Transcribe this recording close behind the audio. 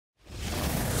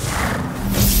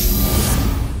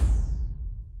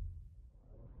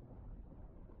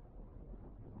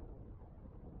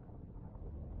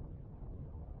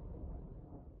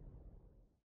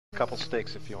couple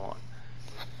sticks if you want.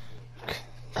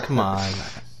 Come on.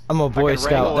 I'm a Boy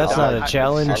Scout. That's not a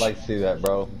challenge. I like to see that,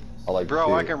 bro. I like to see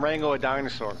Bro, I it. can wrangle a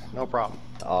dinosaur. No problem.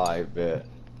 I bet.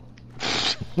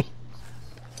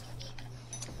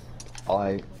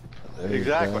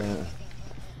 Exactly.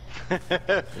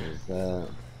 That?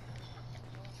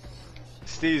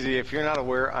 Steezy, if you're not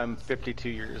aware, I'm 52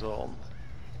 years old.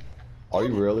 Are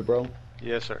you really, bro?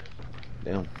 Yes, sir.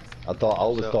 Damn. I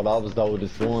always thought I was the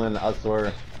oldest one. I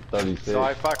swear, 36. So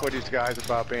I fuck with these guys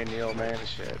about being the old man and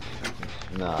shit.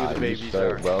 Nah, Who the babies you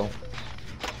straight, are. bro.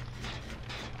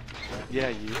 Yeah,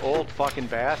 you old fucking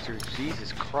bastards.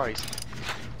 Jesus Christ.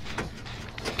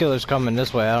 Killer's coming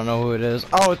this way. I don't know who it is.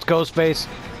 Oh, it's Ghostface.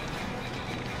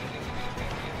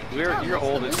 You're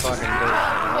old as fucking dirt.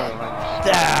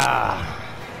 Ah.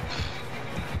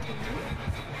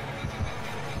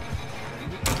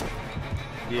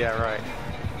 Yeah, right.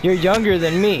 You're younger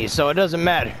than me, so it doesn't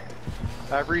matter.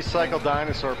 I've recycled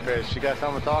dinosaur fish. You got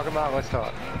something to talk about? Let's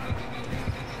talk.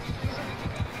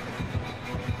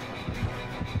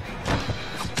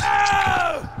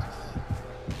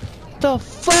 The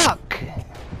fuck?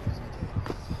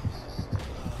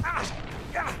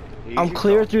 I'm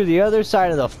clear through the other side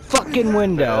of the fucking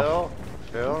window.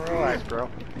 Phil, relax, bro.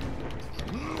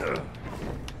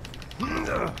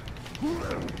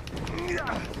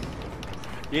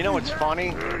 You know what's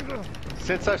funny?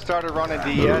 Since I started running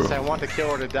DS, I want the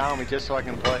killer to down me just so I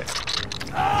can play it.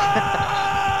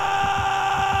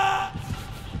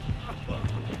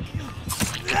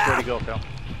 Where'd he go, Phil?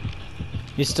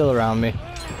 He's still around me.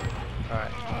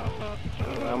 Alright.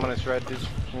 I'm gonna shred this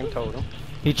totem.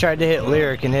 He tried to hit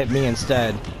Lyric and hit me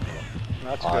instead.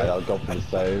 That's good. Alright, I'll go for the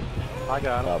save. I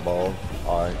got him. That ball.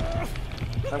 Alright.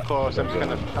 I'm close. I'm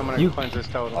gonna cleanse this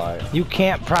totem. Alright. You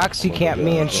can't proxy camp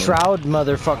me and Shroud,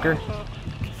 motherfucker.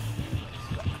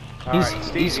 Alright,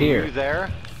 Steve, he's here. Are you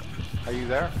there? Are you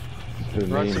there? Who,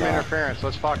 Run me, some nah. interference.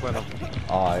 Let's fuck with him.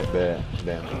 Alright, bet.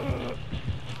 Damn.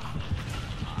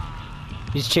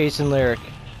 He's chasing Lyric.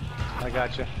 I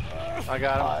got you. I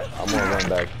got him. Alright, I'm gonna run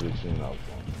back to the gym.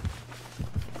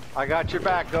 I got your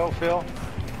back. Go, Phil.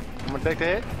 I'm gonna take the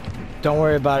hit. Don't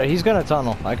worry about it. He's gonna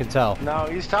tunnel. I can tell. No,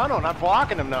 he's tunneling. I'm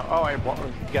blocking him now. Oh, he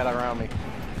got around me.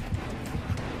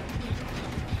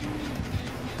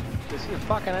 This is a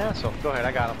fucking asshole. Go ahead.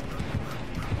 I got him.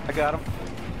 I got him.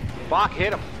 Block.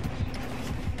 Hit him.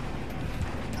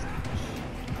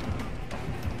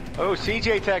 Oh,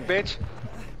 CJ Tech, bitch.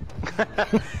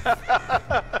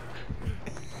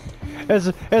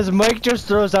 As Mike just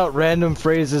throws out random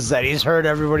phrases that he's heard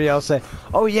everybody else say.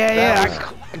 Oh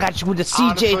yeah, I got you with the CJ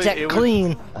honestly, Tech clean.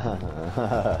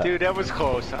 Dude, that was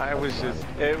close.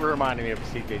 It reminded me of a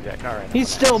CJ Tech. All right. He's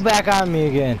still back on me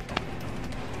again.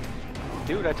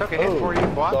 Dude, I took a hit for you.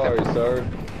 Blocked sorry, him. sir.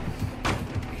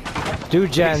 Do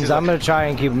gens. I'm gonna try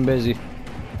and keep him busy.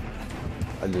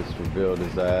 I just revealed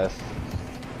his ass.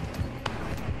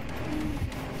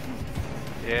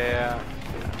 Yeah.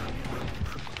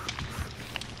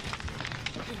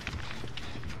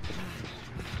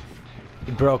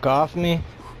 He broke off me.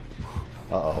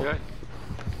 Uh-oh. Good.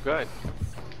 Good.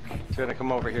 He's gonna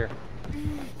come over here.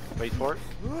 Wait for it.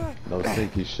 No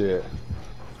sneaky shit.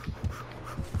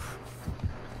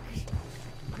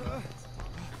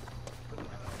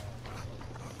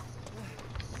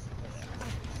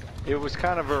 It was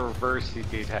kind of a reverse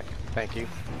CT Tech. Thank you.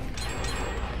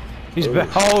 He's back.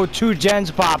 Oh, 2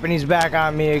 gens pop and he's back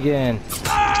on me again.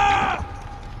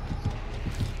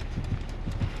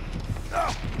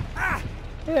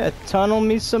 Yeah, tunnel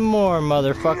me some more,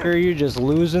 motherfucker. You're just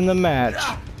losing the match.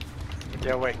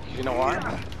 Yeah, wait. You know why?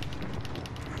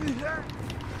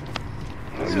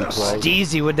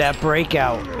 Steezy with that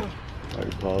breakout. Are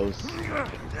you close?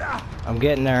 I'm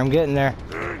getting there. I'm getting there.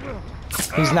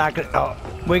 He's not gonna. Oh,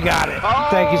 we got it.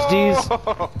 Thank you, Steez.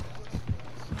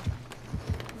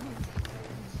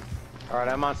 All right,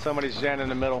 I'm on somebody's gen in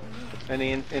the middle,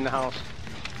 in the house.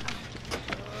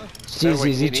 Steezy,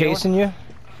 is he chasing you?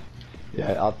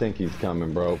 Yeah, I think he's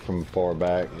coming, bro, from far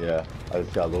back. Yeah, I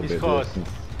just got a little He's bit close. distance.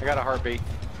 I got a heartbeat.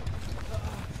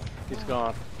 He's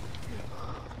gone.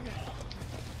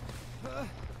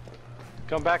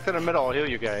 Come back to the middle. I'll heal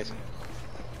you guys.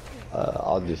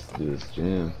 I'll just do this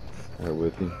gym right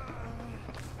with you.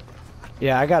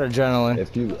 Yeah, I got adrenaline.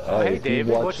 If you, Hey, if David,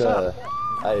 you watch, what's up?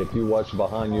 hey, if you watch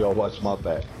behind you, I'll watch my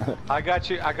back. I got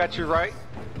you. I got you right.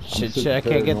 Shit, I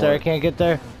can't get there. I can't get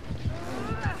there.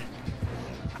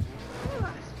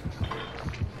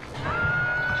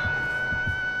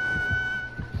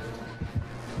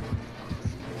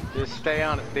 Just stay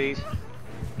on it, please.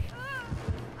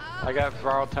 I got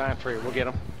borrowed time for you. We'll get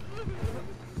him.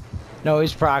 No,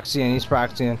 he's proxying. He's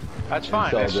proxying. That's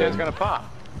fine. That shit's gonna pop.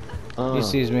 He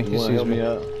sees me. He You wanna sees help me. me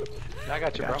up? I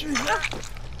got you, bro.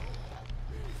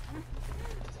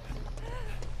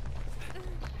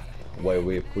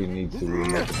 Wait, if we need to, we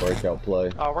make a breakout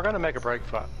play. Oh, we're gonna make a break.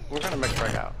 We're gonna make a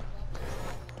breakout.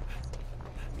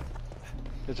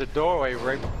 There's a doorway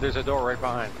right. There's a door right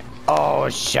behind me. Oh,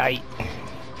 shite.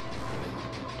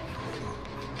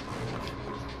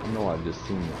 I know I just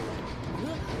seen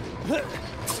it.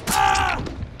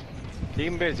 Keep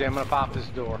him busy. I'm gonna pop this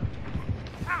door.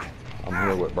 I'm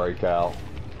here with breakout.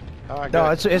 All right,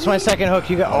 No, good. it's my second hook.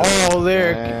 You got. Oh,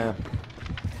 lyric. Man.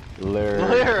 Lyric.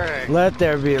 Lyric. Let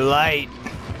there be light.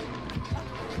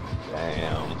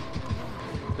 Damn.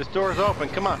 This door's open.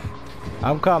 Come on.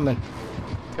 I'm coming.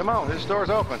 Come on. This door's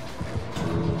open.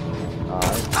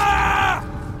 Alright.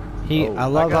 I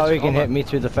love I got how you. he can Hold hit on. me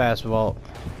through the fast vault.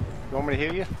 You want me to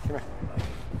heal you? Come here.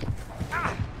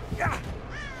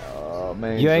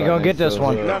 Man, You ain't he's gonna right get next this to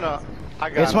one. the- No, no. I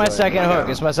got It's him. my second I got hook.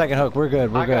 him. It's my second hook. We're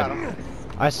good. We're I good. got him.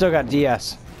 I still got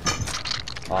DS.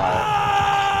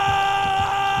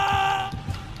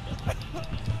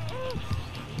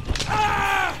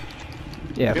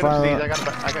 Yeah, Get him, fire. Steve.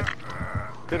 I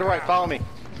got. To the right. Follow me.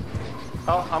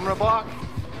 Oh, I'm gonna block.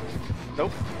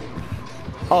 Nope.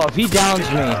 Oh, if he downs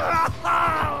me.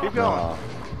 Keep going.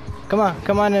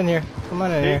 Come on in here. Come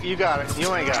on in here. You got it.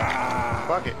 You ain't got it.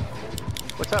 Fuck it.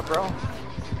 What's up, bro?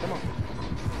 Come on.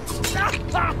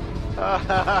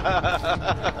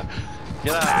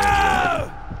 Get out of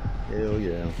here. Hell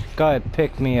yeah. Go ahead,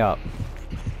 pick me up.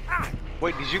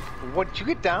 Wait, did you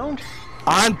get downed?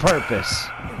 On purpose.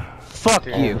 Fuck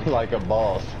you. Like a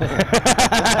boss.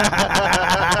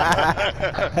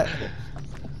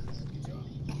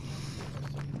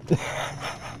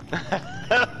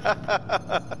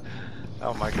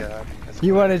 Oh my god. That's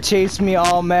You want to chase me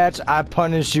all match? I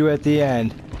punish you at the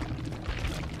end.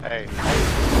 Hey.